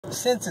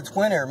Since it's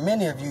winter,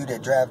 many of you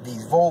that drive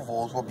these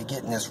Volvos will be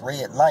getting this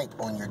red light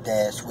on your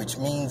dash, which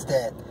means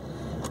that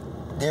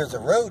there's a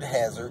road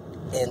hazard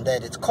and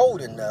that it's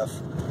cold enough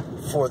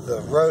for the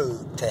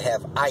road to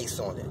have ice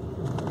on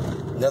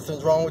it.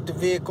 Nothing's wrong with the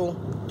vehicle,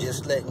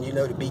 just letting you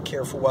know to be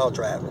careful while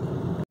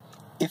driving.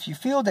 If you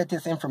feel that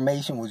this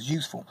information was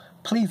useful,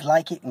 please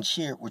like it and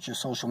share it with your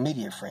social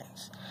media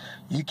friends.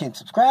 You can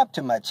subscribe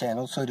to my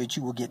channel so that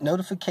you will get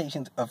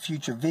notifications of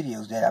future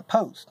videos that I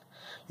post.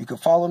 You can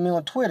follow me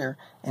on Twitter,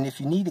 and if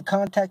you need to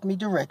contact me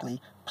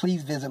directly,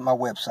 please visit my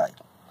website.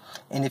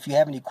 And if you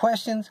have any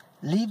questions,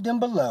 leave them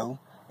below,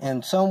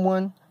 and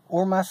someone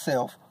or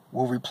myself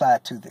will reply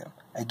to them.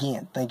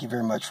 Again, thank you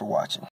very much for watching.